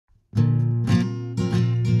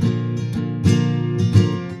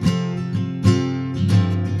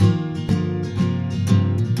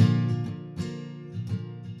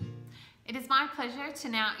pleasure to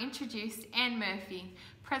now introduce Anne Murphy,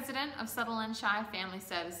 President of Sutherland Shire Family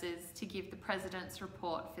Services, to give the President's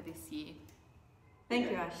report for this year. Thank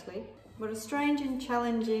you, Ashley. What a strange and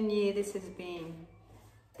challenging year this has been.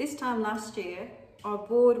 This time last year, our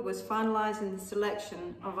board was finalising the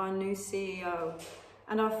selection of our new CEO,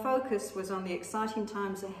 and our focus was on the exciting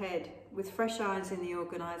times ahead with fresh eyes in the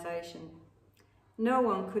organisation. No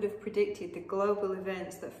one could have predicted the global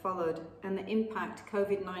events that followed and the impact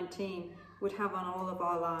COVID-19 would have on all of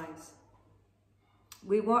our lives.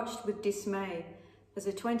 We watched with dismay as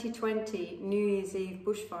the 2020 New Year's Eve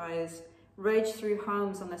bushfires raged through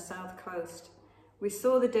homes on the south coast. We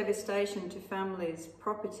saw the devastation to families,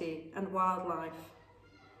 property and wildlife.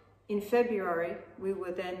 In February, we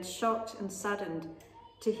were then shocked and saddened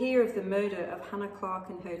to hear of the murder of Hannah Clark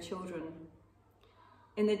and her children.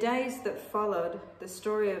 In the days that followed the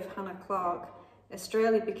story of Hannah Clark,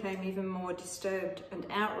 Australia became even more disturbed and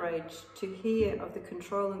outraged to hear of the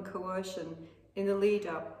control and coercion in the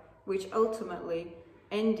lead-up, which ultimately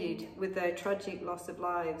ended with their tragic loss of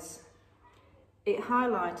lives. It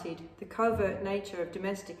highlighted the covert nature of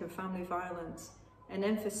domestic and family violence and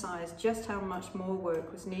emphasised just how much more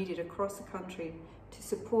work was needed across the country to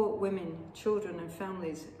support women, children and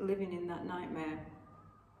families living in that nightmare.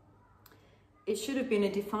 It should have been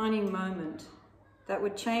a defining moment that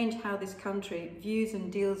would change how this country views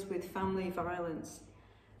and deals with family violence.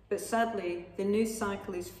 But sadly, the news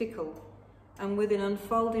cycle is fickle, and with an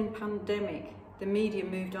unfolding pandemic, the media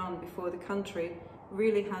moved on before the country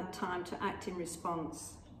really had time to act in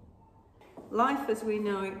response. Life as we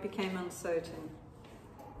know it became uncertain.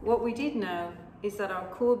 What we did know is that our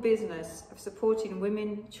core business of supporting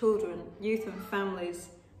women, children, youth and families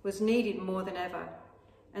was needed more than ever.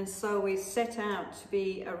 And so we set out to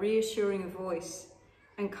be a reassuring voice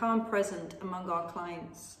and calm present among our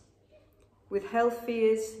clients. With health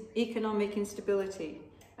fears, economic instability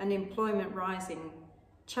and employment rising,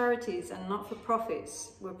 charities and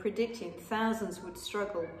not-for-profits were predicting thousands would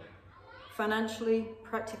struggle financially,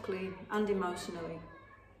 practically and emotionally.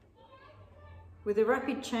 With the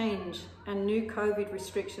rapid change and new COVID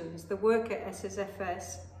restrictions, the work at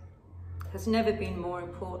SSFS has never been more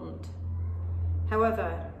important.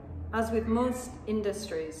 However, as with most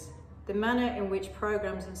industries, the manner in which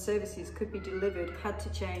programs and services could be delivered had to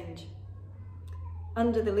change.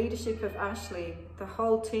 Under the leadership of Ashley, the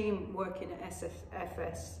whole team working at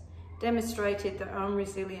SSFS demonstrated their own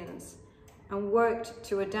resilience and worked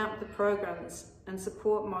to adapt the programs and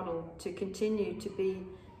support model to continue to be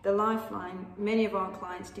the lifeline many of our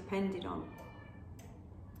clients depended on.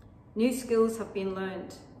 New skills have been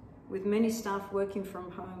learnt, with many staff working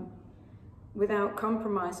from home, without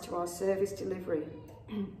compromise to our service delivery.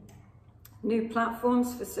 New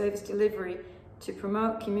platforms for service delivery to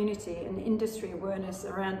promote community and industry awareness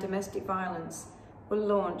around domestic violence were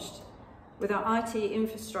launched, with our IT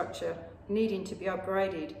infrastructure needing to be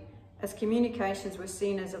upgraded as communications were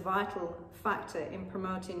seen as a vital factor in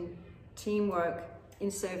promoting teamwork in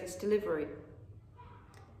service delivery.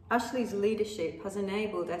 Ashley's leadership has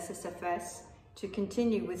enabled SSFS to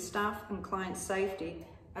continue with staff and client safety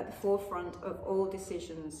at the forefront of all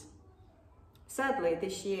decisions. Sadly,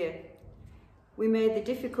 this year, we made the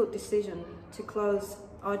difficult decision to close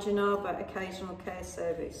our Genova Occasional Care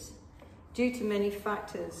Service due to many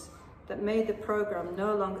factors that made the programme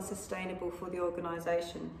no longer sustainable for the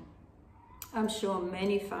organisation. I'm sure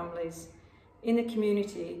many families in the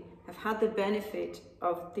community have had the benefit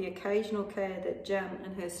of the occasional care that Jan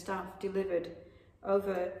and her staff delivered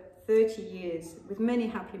over 30 years with many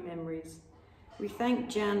happy memories. We thank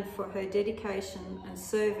Jan for her dedication and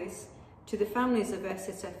service to the families of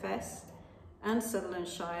SSFS and Sutherland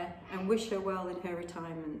Shire and wish her well in her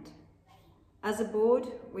retirement. As a board,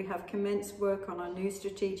 we have commenced work on our new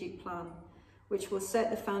strategic plan, which will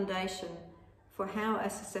set the foundation for how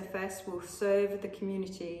SSFS will serve the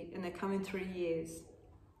community in the coming 3 years.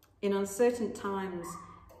 In uncertain times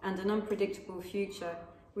and an unpredictable future,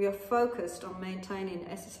 we are focused on maintaining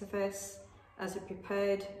SSFS as a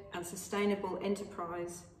prepared and sustainable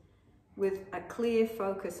enterprise with a clear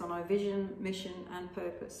focus on our vision, mission and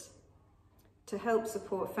purpose to help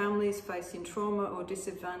support families facing trauma or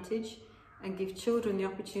disadvantage and give children the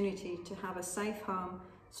opportunity to have a safe home,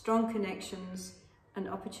 strong connections and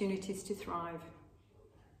opportunities to thrive.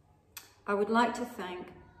 I would like to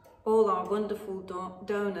thank all our wonderful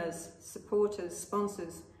donors, supporters,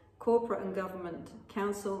 sponsors, corporate and government,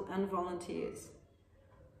 council and volunteers.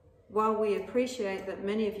 While we appreciate that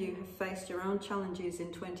many of you have faced your own challenges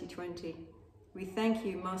in 2020, we thank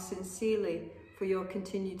you most sincerely for your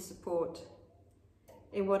continued support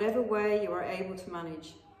in whatever way you are able to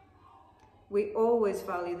manage. We always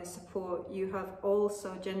value the support you have all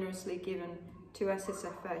so generously given to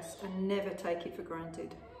SSFS and never take it for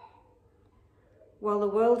granted. While the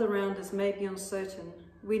world around us may be uncertain,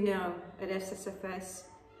 we know at SSFS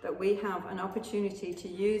that we have an opportunity to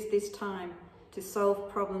use this time to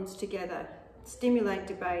solve problems together, stimulate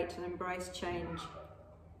debate and embrace change.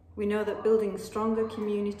 We know that building stronger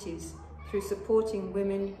communities through supporting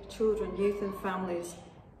women, children, youth and families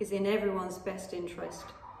is in everyone's best interest.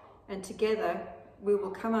 And together we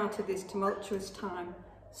will come out of this tumultuous time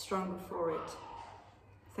stronger for it.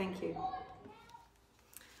 Thank you.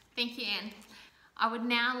 Thank you, Anne. I would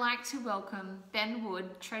now like to welcome Ben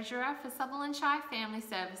Wood, Treasurer for Sutherland Shire Family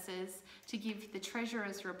Services, to give the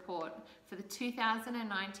Treasurer's Report for the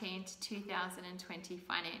 2019 to 2020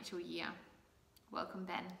 financial year. Welcome,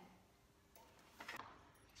 Ben.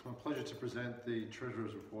 It's my pleasure to present the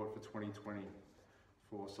Treasurer's Report for 2020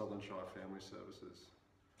 for Sutherland Shire Family Services.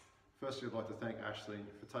 Firstly, I'd like to thank Ashley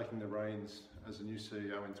for taking the reins as the new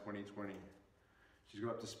CEO in 2020. She's got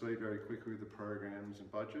up to speed very quickly with the programs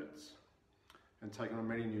and budgets and taken on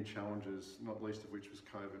many new challenges, not least of which was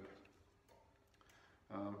COVID.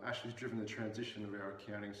 Ashley's driven the transition of our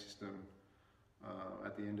accounting system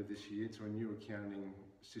at the end of this year to a new accounting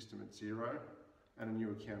system at Xero and a new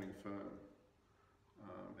accounting firm,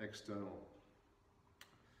 external.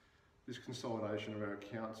 This consolidation of our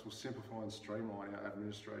accounts will simplify and streamline our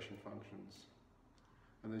administration functions,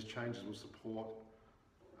 and these changes will support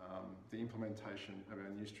the implementation of our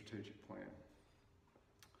new strategic plan.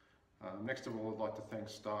 Next of all, I'd like to thank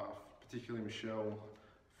staff, particularly Michelle,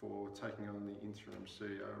 for taking on the interim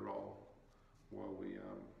CEO role while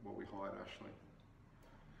we hired Ashley.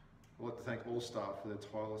 I'd like to thank all staff for their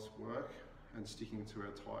tireless work and sticking to our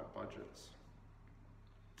tight budgets.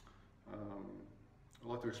 I'd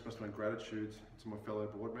like to express my gratitude to my fellow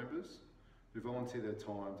board members who volunteer their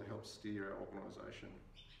time to help steer our organisation.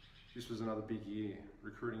 This was another big year,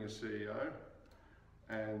 recruiting a CEO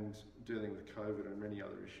and dealing with COVID and many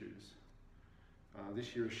other issues.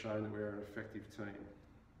 This year has shown that we're an effective team.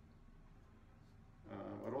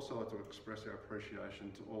 I'd also like to express our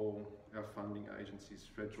appreciation to all our funding agencies,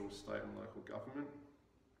 federal, state and local government,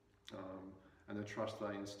 and the trust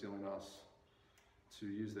they instil in us to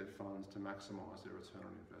use their funds to maximise their return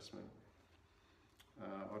on investment.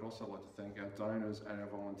 I'd also like to thank our donors and our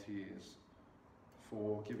volunteers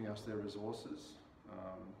for giving us their resources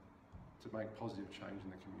to make positive change in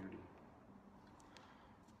the community.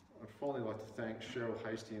 I'd finally like to thank Cheryl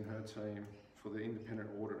Hasty and her team for the independent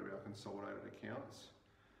audit of our consolidated accounts.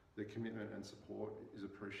 Their commitment and support is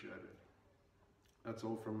appreciated. That's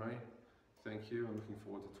all from me. Thank you. I'm looking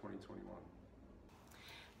forward to 2021.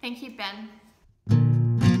 Thank you, Ben.